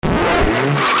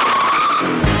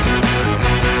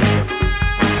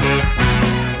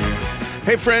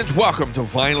Hey friends, welcome to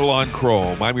Vinyl on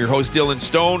Chrome. I'm your host Dylan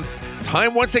Stone.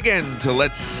 Time once again to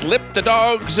let slip the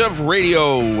dogs of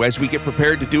radio as we get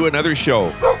prepared to do another show.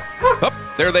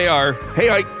 Oh, there they are. Hey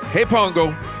Ike, hey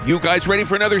Pongo. You guys ready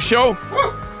for another show?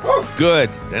 Good,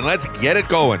 then let's get it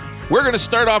going. We're going to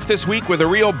start off this week with a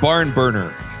real barn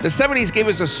burner. The 70s gave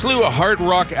us a slew of hard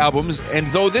rock albums, and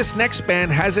though this next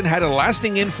band hasn't had a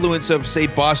lasting influence of, say,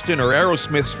 Boston or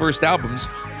Aerosmith's first albums,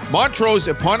 Montrose's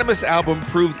eponymous album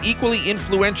proved equally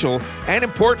influential and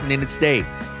important in its day.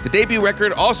 The debut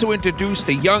record also introduced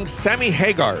a young Sammy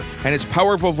Hagar and his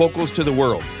powerful vocals to the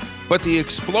world. But the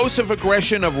explosive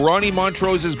aggression of Ronnie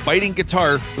Montrose's biting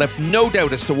guitar left no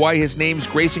doubt as to why his name's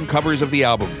gracing covers of the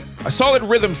album. A solid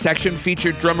rhythm section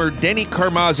featured drummer Denny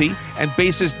Carmazzi and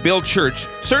bassist Bill Church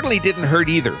certainly didn't hurt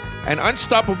either. And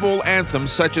unstoppable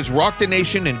anthems such as Rock the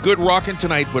Nation and Good Rockin'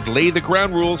 Tonight would lay the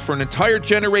ground rules for an entire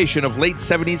generation of late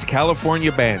 70s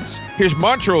California bands. Here's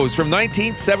Montrose from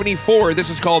 1974. This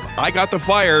is called I Got the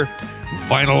Fire,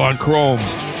 Vinyl on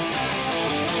Chrome.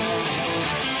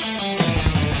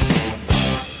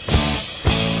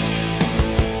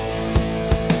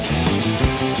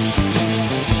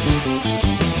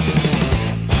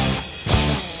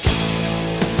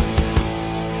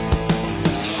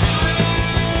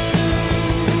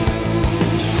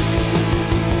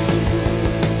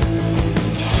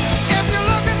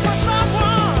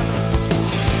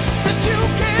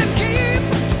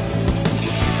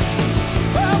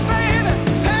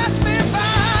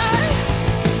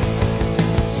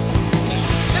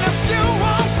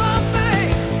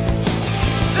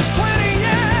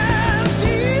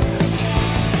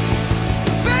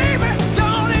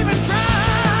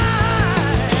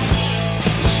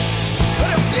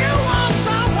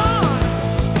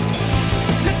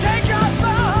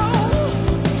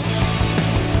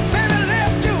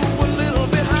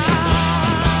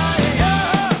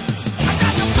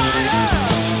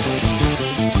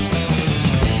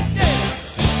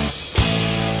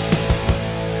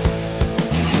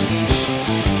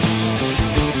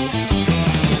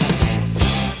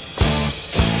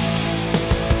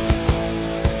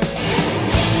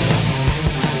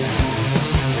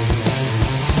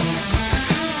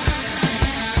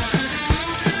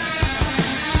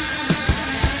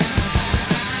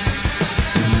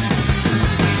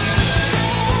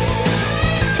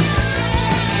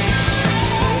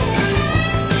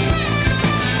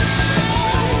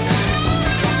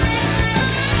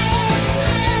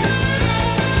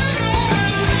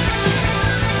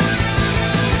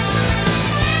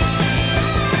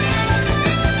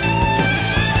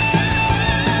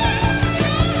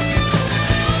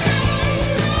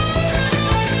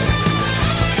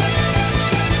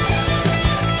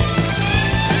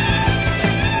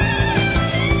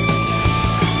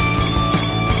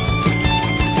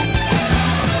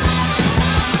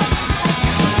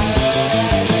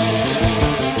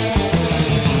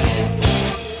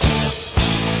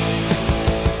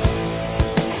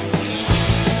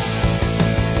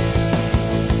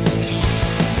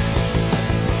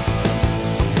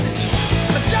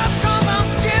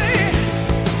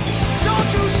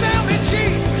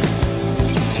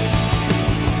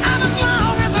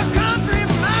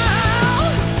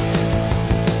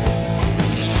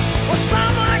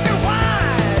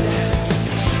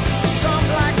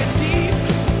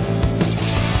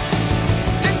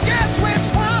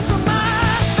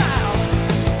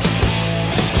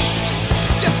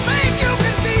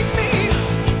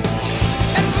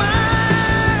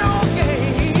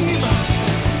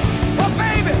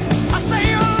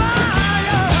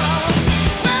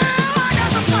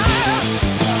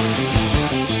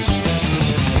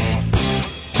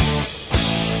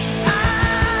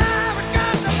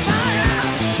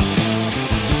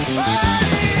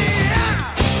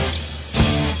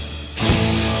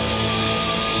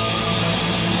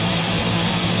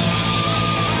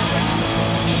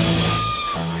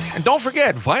 Don't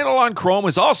forget, Vinyl on Chrome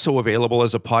is also available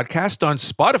as a podcast on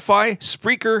Spotify,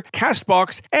 Spreaker,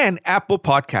 CastBox, and Apple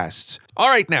Podcasts. All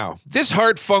right now, this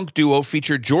hard funk duo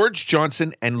featured George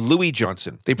Johnson and Louis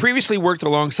Johnson. They previously worked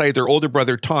alongside their older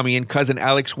brother Tommy and cousin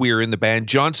Alex Weir in the band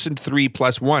Johnson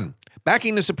 3+1,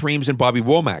 backing the Supremes and Bobby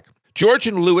Womack. George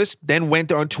and Louis then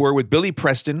went on tour with Billy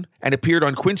Preston and appeared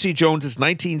on Quincy Jones's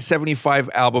 1975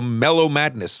 album Mellow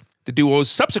Madness. The duo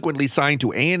subsequently signed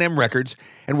to A&M Records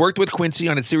and worked with Quincy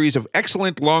on a series of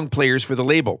excellent long players for the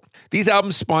label. These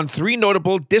albums spawned three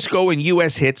notable disco and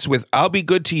U.S. hits with I'll Be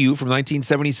Good to You from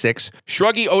 1976,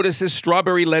 Shruggy Otis's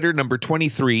Strawberry Letter No.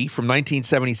 23 from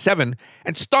 1977,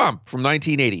 and Stomp from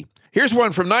 1980. Here's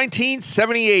one from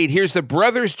 1978. Here's the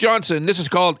Brothers Johnson. This is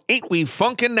called Ain't We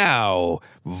Funkin' Now?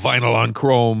 Vinyl on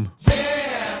Chrome.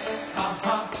 Yeah,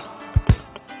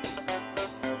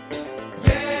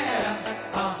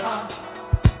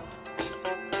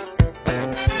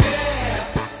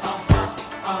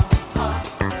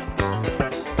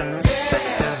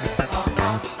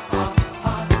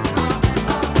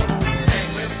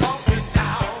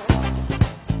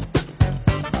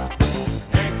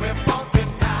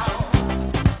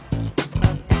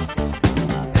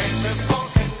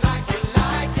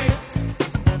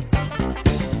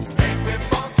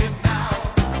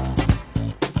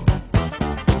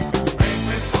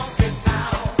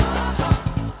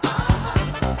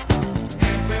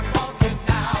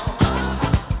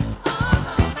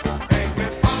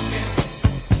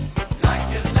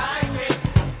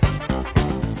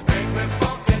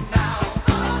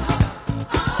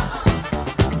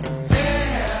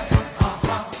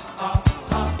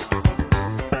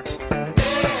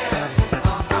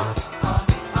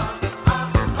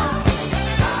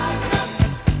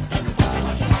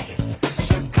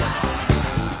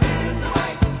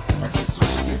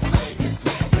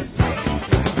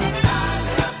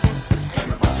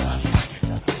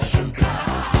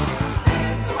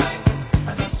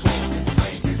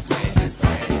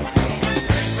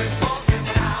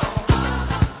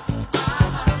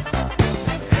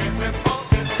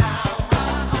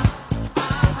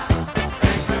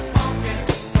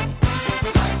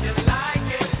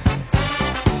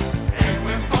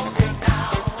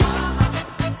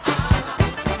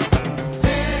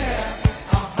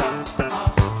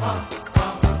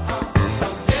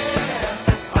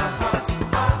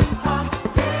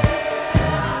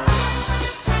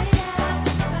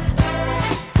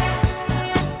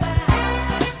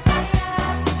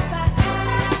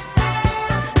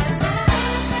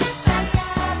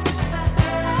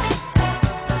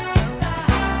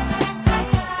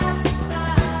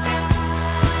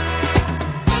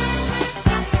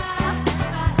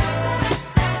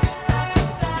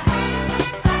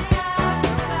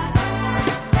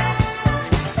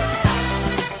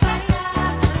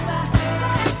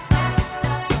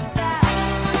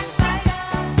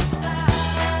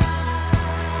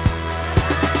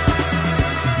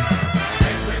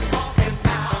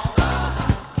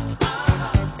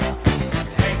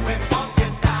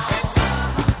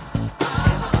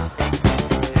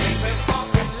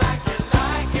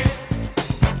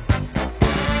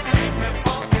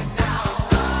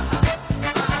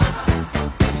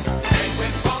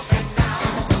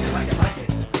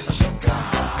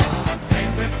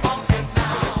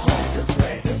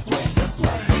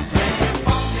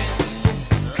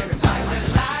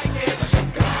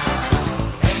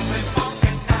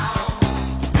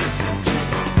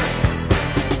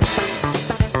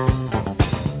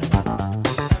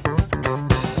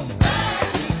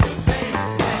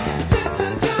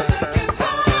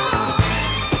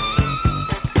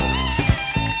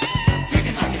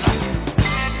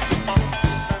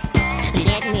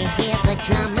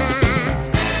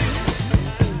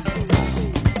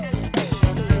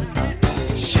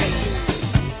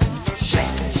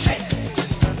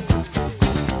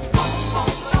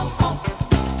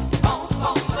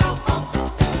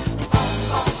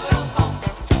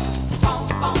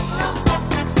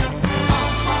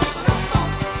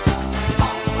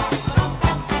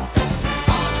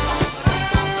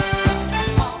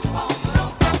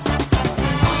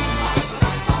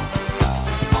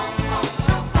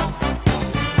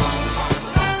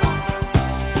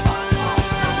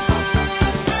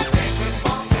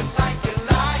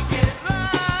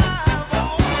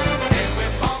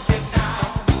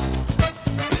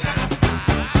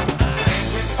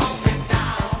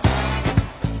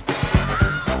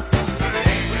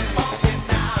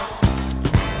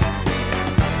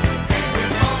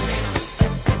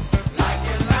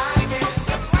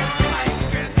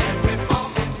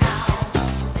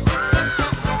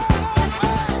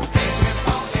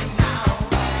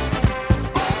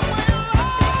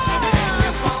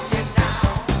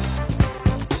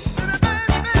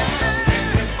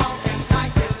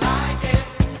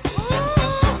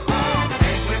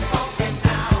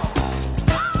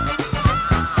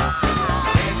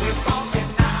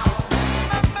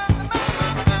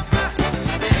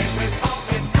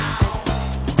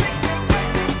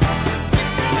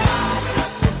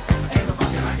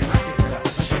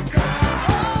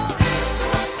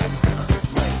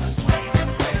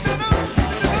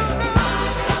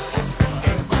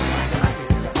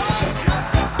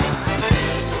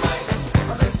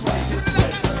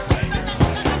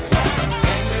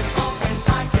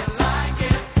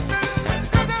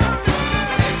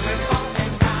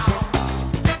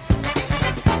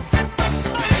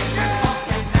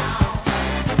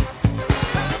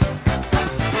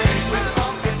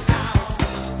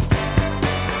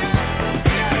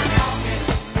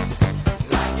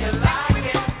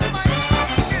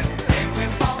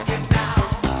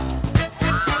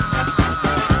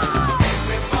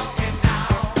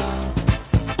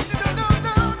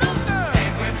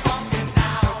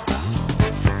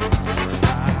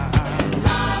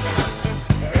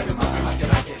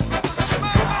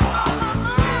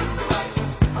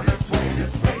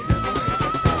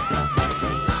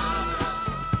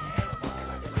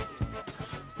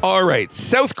 All right,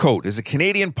 Southcote is a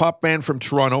Canadian pop band from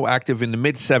Toronto, active in the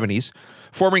mid-70s.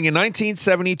 Forming in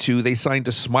 1972, they signed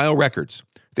to Smile Records.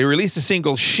 They released the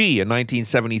single She in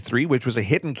 1973, which was a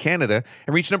hit in Canada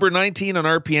and reached number 19 on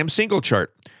RPM single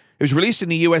chart. It was released in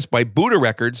the U.S. by Buddha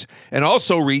Records and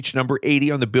also reached number 80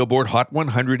 on the Billboard Hot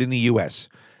 100 in the U.S.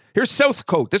 Here's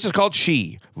Southcote. This is called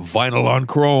She, vinyl on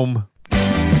chrome.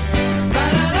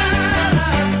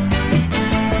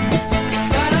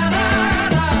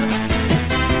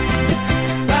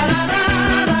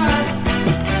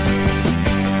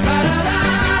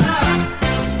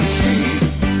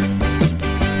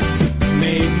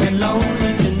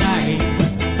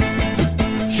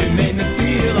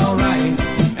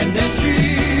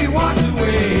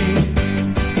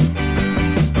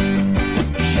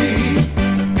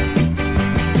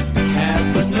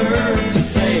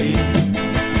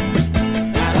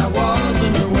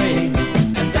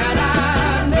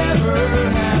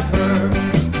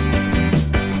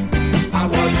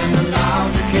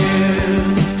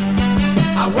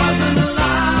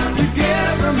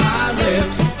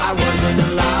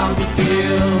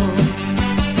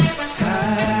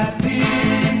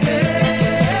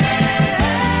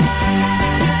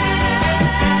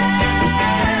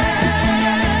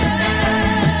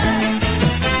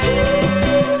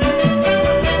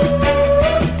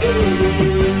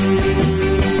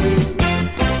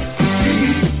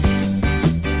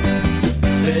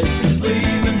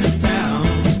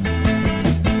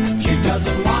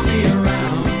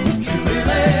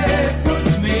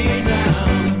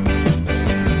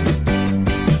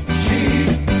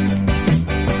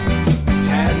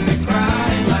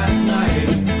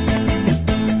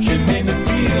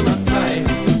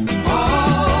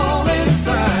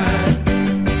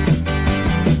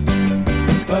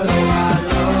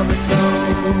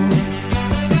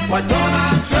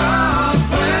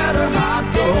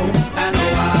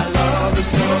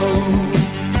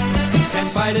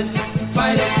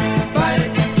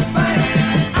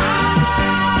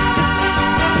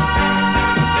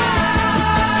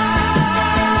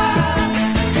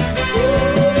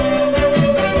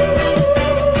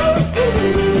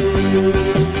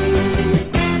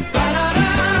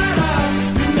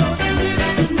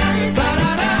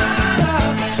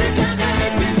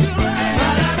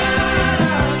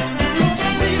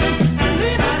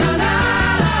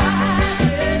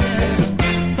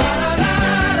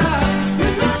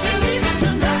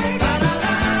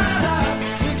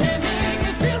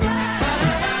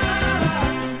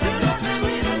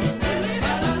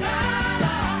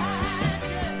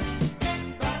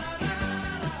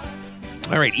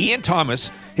 All right, Ian Thomas,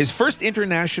 his first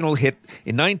international hit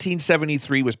in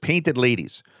 1973 was Painted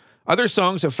Ladies. Other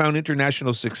songs have found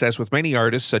international success with many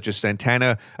artists such as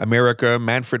Santana, America,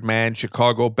 Manfred Mann,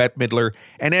 Chicago, Bette Midler,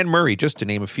 and Anne Murray, just to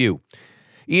name a few.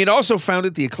 Ian also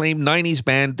founded the acclaimed 90s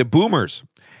band The Boomers.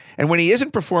 And when he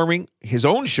isn't performing his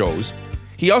own shows,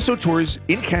 he also tours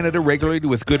in Canada regularly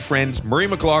with good friends Murray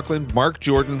McLaughlin, Mark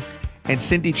Jordan, and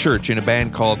Cindy Church in a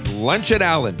band called Lunch at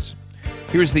Allen's.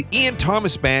 Here's the Ian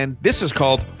Thomas Band. This is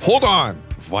called Hold On,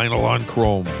 vinyl on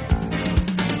chrome.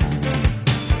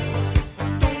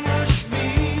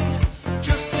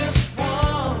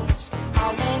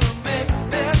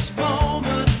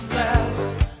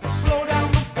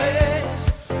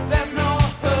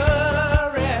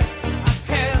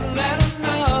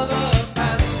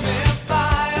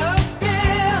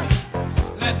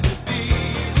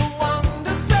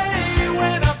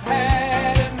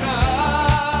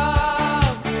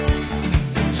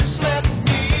 Just let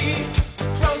me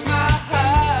close my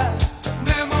eyes.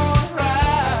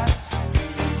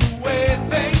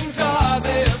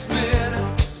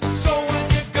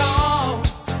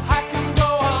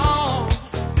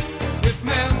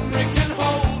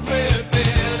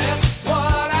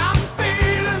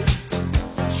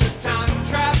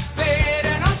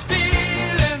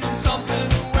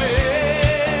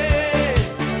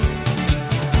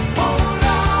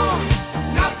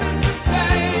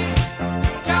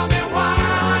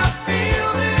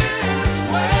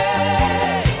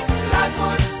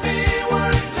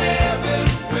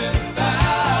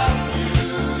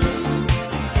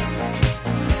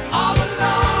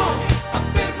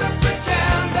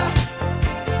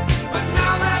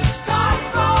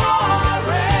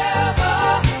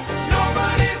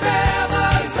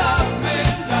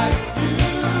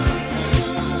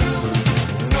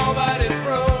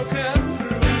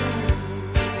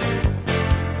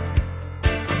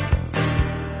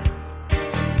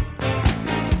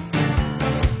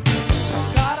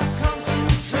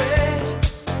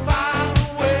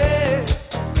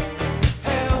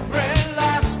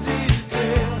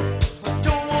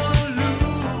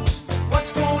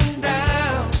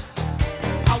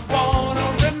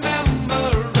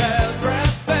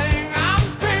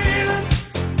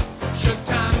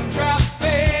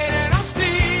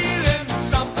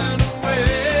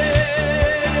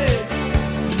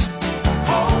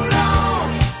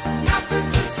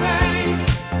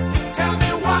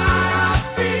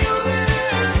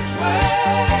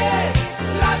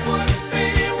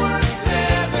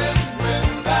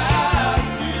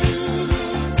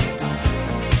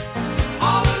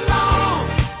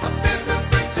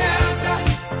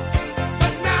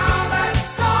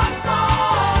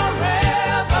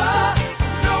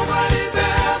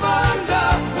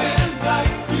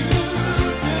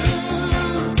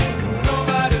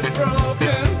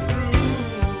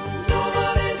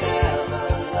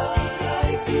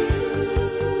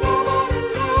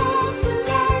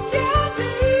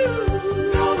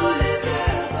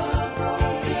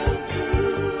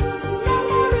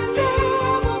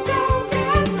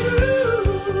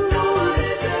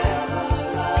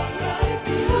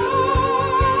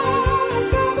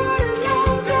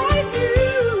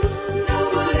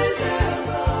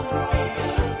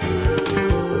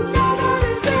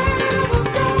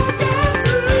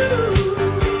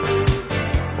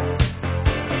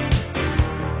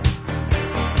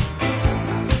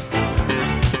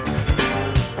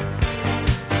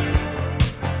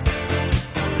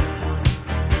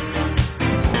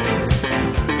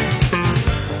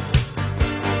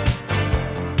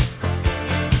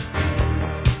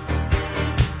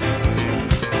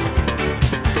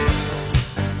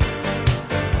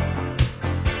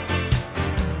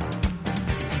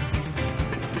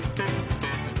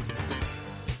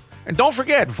 And don't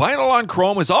forget, Vinyl on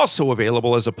Chrome is also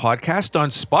available as a podcast on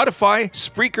Spotify,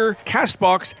 Spreaker,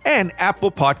 CastBox, and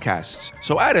Apple Podcasts.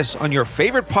 So add us on your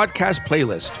favorite podcast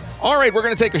playlist. All right, we're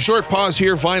going to take a short pause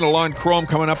here. Vinyl on Chrome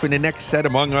coming up in the next set,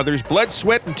 among others. Blood,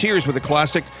 Sweat, and Tears with a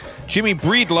classic. Jimmy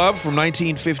Breedlove from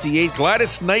 1958.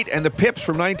 Gladys Knight and the Pips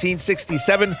from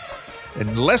 1967.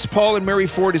 And Les Paul and Mary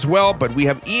Ford as well. But we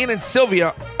have Ian and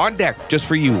Sylvia on deck just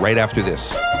for you right after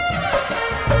this.